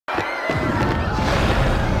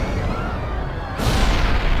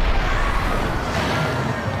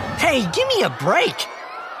Hey, give me a break!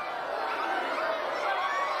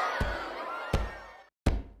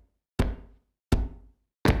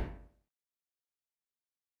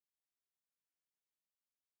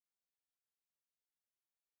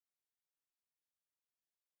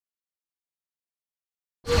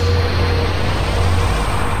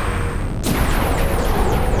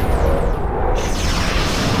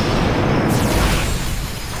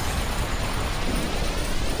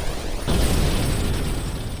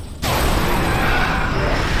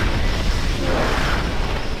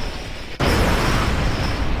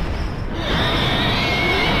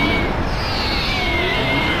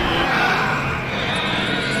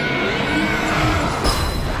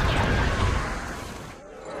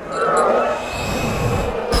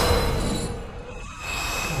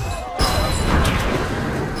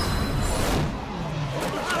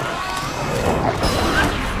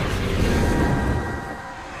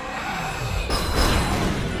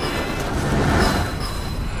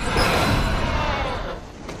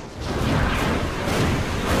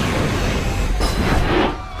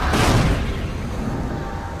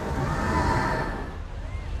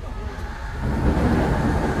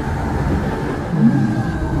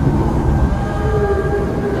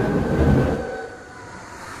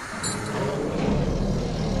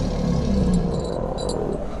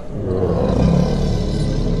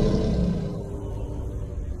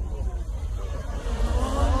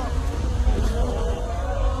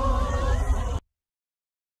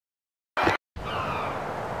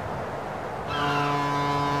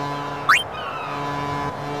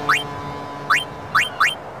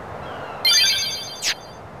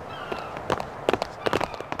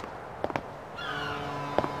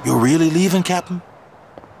 You're really leaving, Captain?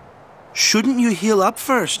 Shouldn't you heal up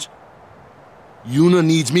first? Yuna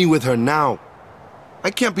needs me with her now. I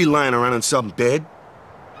can't be lying around in some bed.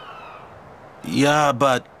 Yeah,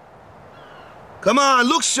 but... Come on,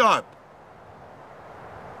 look sharp!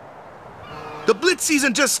 The Blitz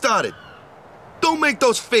season just started. Don't make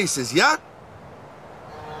those faces, yeah?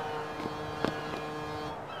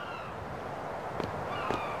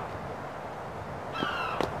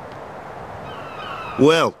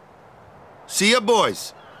 Well, see ya,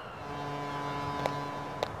 boys.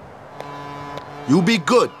 You be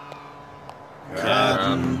good.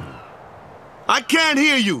 Captain. I can't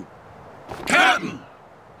hear you. Captain!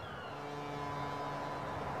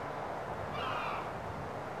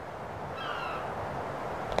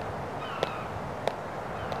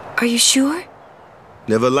 Are you sure?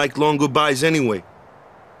 Never liked long goodbyes anyway.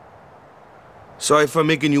 Sorry for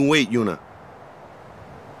making you wait, Yuna.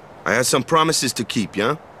 I had some promises to keep,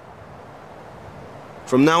 yeah?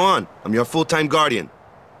 From now on, I'm your full-time guardian.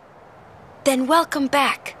 Then welcome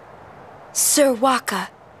back, Sir Waka.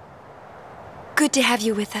 Good to have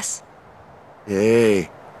you with us.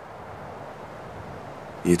 Hey.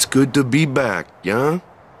 It's good to be back, yeah?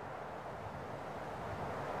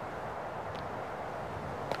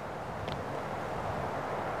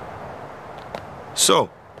 So,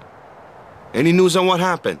 any news on what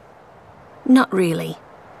happened? Not really.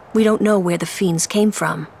 We don't know where the fiends came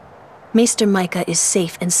from. Maester Micah is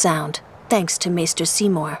safe and sound, thanks to Maester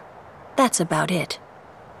Seymor. That's about it.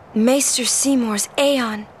 Maester Seymor's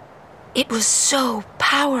aeon. It was so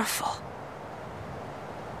powerful.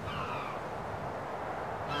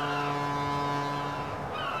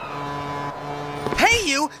 Hey,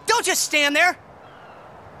 you! Don't just stand there!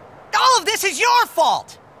 All of this is your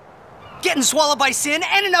fault! Getting swallowed by sin,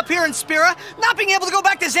 ending up here in Spira, not being able to go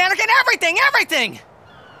back to Xanark, and everything!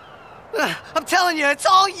 I'm telling you, it's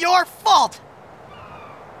all your fault!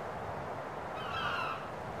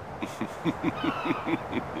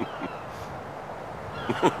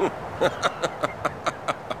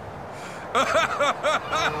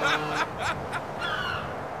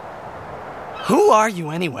 Who are you,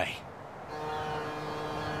 anyway?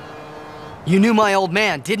 You knew my old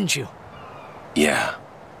man, didn't you? Yeah,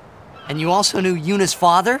 And you also knew Yuna's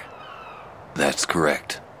father? that's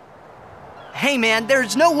correct. Hey, man,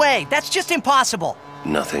 there's no way. That's just impossible.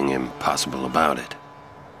 Nothing impossible about it.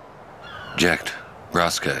 Jecht,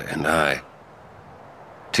 Raska, and I,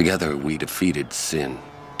 together we defeated Sin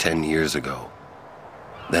 10 years ago.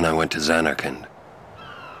 Then I went to Xanarkand,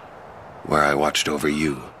 where I watched over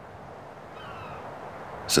you,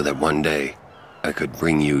 so that one day I could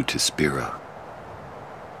bring you to Spira.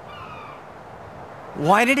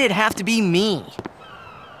 Why did it have to be me?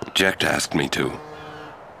 Jecht asked me to.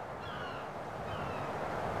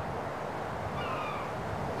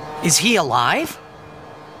 Is he alive?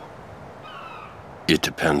 It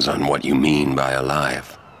depends on what you mean by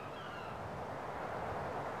alive.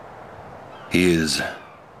 He is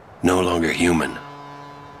no longer human,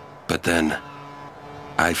 But then,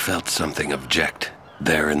 I felt something of Jecht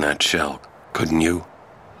there in that shell, couldn't you?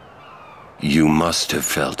 You must have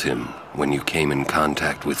felt him when you came in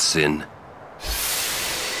contact with Sin.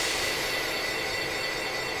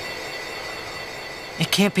 It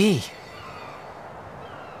can't be.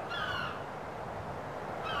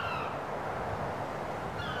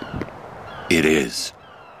 It is.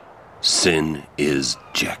 Sin is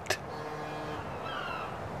Jecht.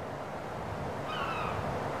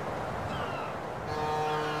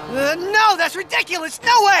 No, that's ridiculous!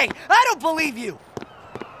 No way! I don't believe you!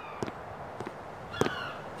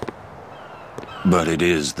 But it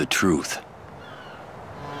is the truth.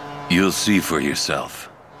 You'll see for yourself.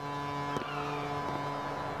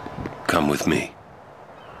 Come with me.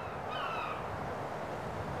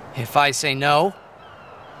 If I say no?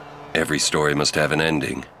 Every story must have an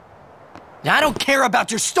ending. I don't care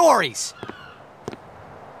about your stories!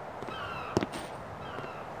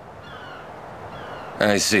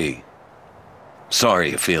 I see. Sorry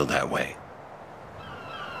you feel that way.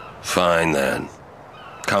 Fine then.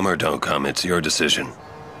 Come or don't come, it's your decision.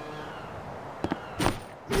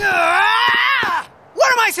 Ah!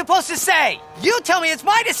 What am I supposed to say? You tell me it's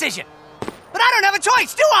my decision. But I don't have a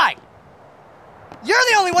choice, do I? You're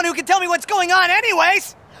the only one who can tell me what's going on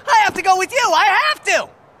anyways. I have to go with you, I have to!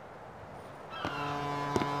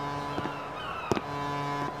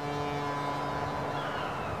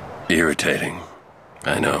 Irritating.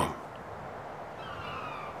 I know.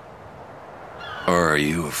 Or are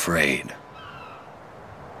you afraid?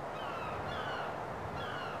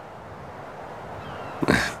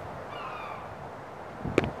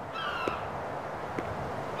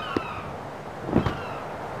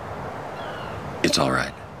 It's all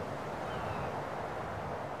right.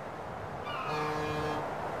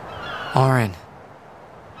 Auron.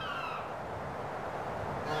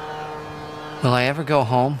 Will I ever go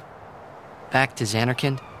home? Back to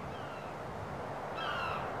Zanarkand?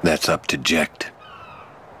 That's up to Jecht.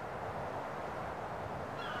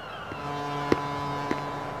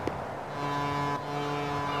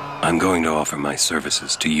 I'm going to offer my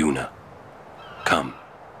services to Yuna.